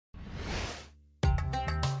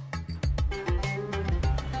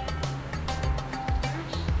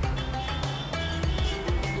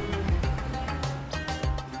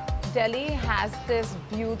Delhi has this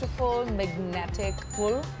beautiful magnetic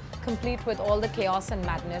pull, complete with all the chaos and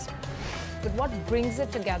madness. But what brings it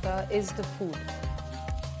together is the food.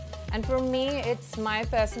 And for me, it's my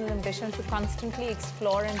personal ambition to constantly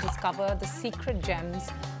explore and discover the secret gems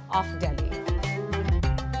of Delhi.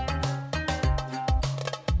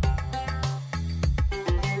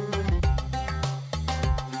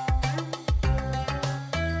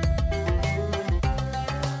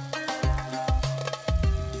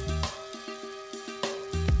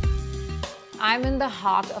 I'm in the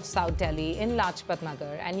heart of South Delhi, in Lajpat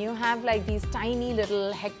Nagar, and you have like these tiny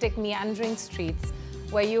little hectic meandering streets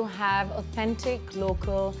where you have authentic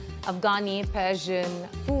local Afghani, Persian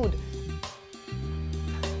food.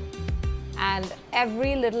 And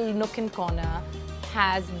every little nook and corner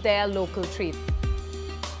has their local treat.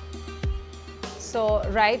 So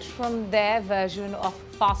right from their version of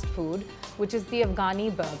fast food, which is the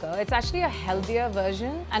Afghani burger, it's actually a healthier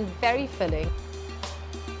version and very filling,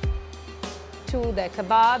 to their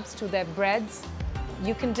kebabs, to their breads.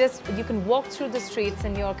 You can walk through the streets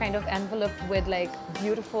and you're kind of enveloped with like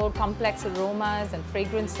beautiful, complex aromas and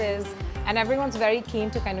fragrances, and everyone's very keen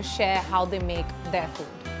to kind of share how they make their food.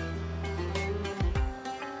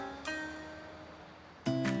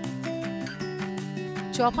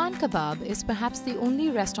 Chaupan Kebab is perhaps the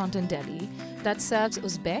only restaurant in Delhi that serves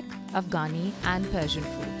Uzbek, Afghani and Persian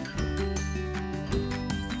food.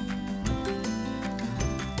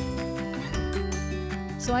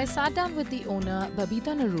 So I sat down with the owner,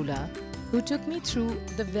 Babita Narula, who took me through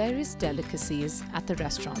the various delicacies at the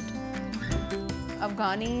restaurant.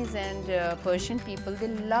 Afghanis and Persian people, they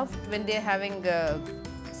love when they're having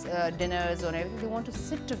dinners or everything, they want to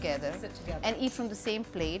sit together and eat from the same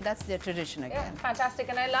plate. That's their tradition again. Yeah, fantastic.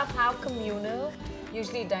 And I love how communal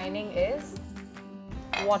usually dining is.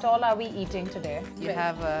 What all are we eating today? You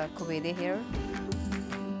have kubede here.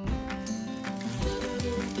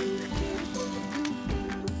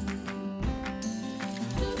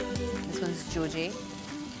 This one's joje.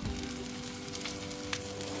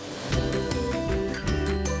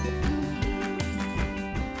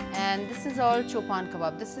 And this is all Chaupan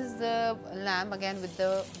kebab. This is the lamb again with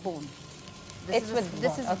the bone. This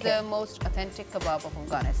is the most authentic kebab of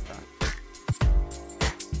Afghanistan.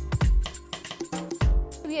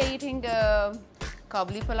 We are eating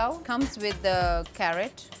Kabuli pulao. Comes with the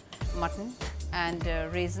carrot, mutton and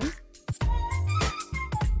raisins.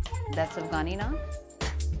 That's Afghani naan.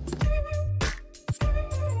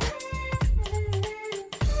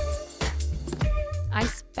 I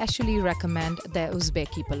especially recommend their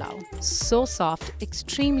Uzbeki pulao. So soft,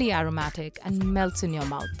 extremely aromatic and melts in your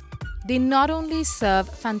mouth. They not only serve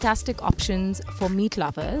fantastic options for meat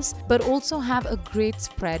lovers, but also have a great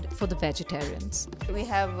spread for the vegetarians. We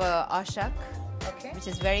have ashak, which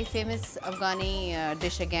is very famous Afghani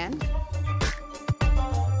dish again.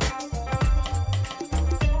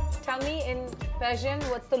 Tell me in Persian,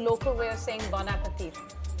 what's the local way of saying bon appetit?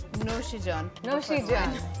 Noshijan.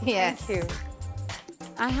 Noshijan. Yes. Thank you.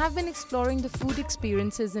 I have been exploring the food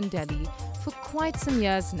experiences in Delhi for quite some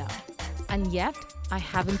years now, and yet I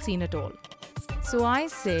haven't seen it all. So I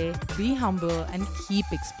say be humble and keep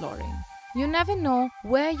exploring. You never know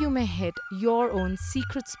where you may hit your own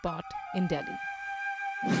secret spot in Delhi.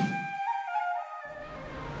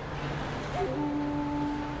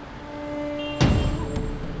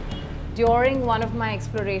 During one of my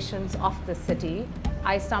explorations of the city,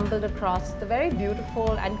 I stumbled across the very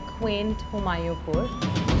beautiful and quaint Humayunpur.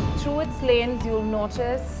 Through its lanes, you'll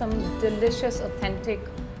notice some delicious, authentic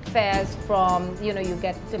fares from, you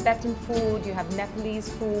get Tibetan food, you have Nepalese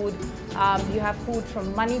food, you have food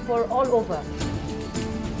from Manipur, all over.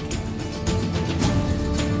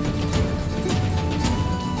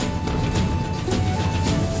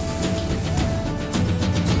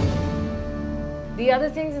 The other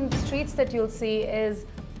things in the streets that you'll see is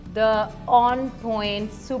the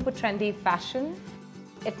on-point, super trendy fashion.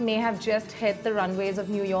 It may have just hit the runways of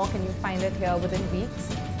New York and you find it here within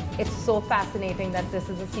weeks. It's so fascinating that this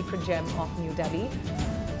is a secret gem of New Delhi.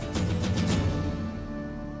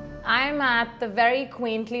 I'm at the very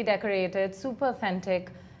quaintly decorated, super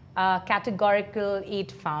authentic, categorical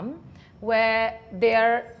Eat Farm, where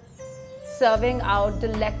they're serving out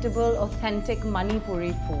delectable, authentic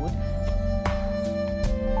Manipuri food.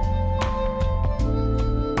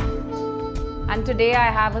 And today I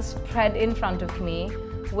have a spread in front of me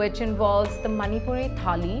which involves the Manipuri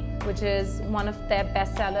thali, which is one of their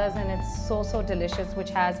best sellers, and it's so delicious, which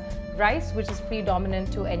has rice, which is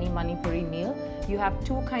predominant to any Manipuri meal. You have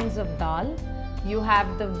two kinds of dal. You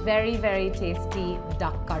have the very tasty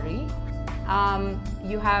duck curry.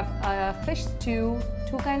 You have a fish stew,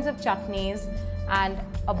 two kinds of chutneys, and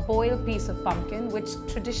a boiled piece of pumpkin, which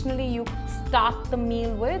traditionally you start the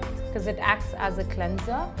meal with because it acts as a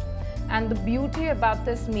cleanser. And the beauty about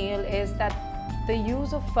this meal is that the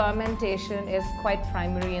use of fermentation is quite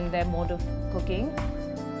primary in their mode of cooking,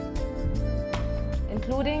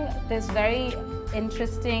 including this very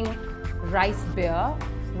interesting rice beer,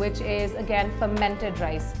 which is again fermented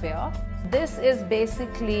rice beer. This is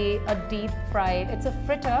basically a deep fried, it's a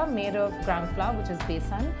fritter made of gram flour, which is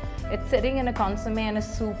besan. It's sitting in a consomme and a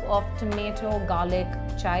soup of tomato, garlic,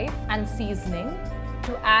 chive and seasoning.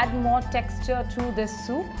 To add more texture to this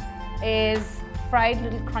soup is fried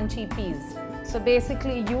little crunchy peas. So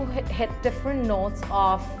basically you hit different notes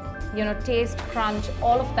of, you know, taste, crunch,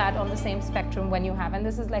 all of that on the same spectrum when you have, and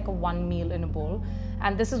this is like a one meal in a bowl.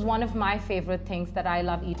 And this is one of my favorite things that I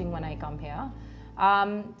love eating when I come here.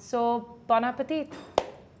 So, bon appetit.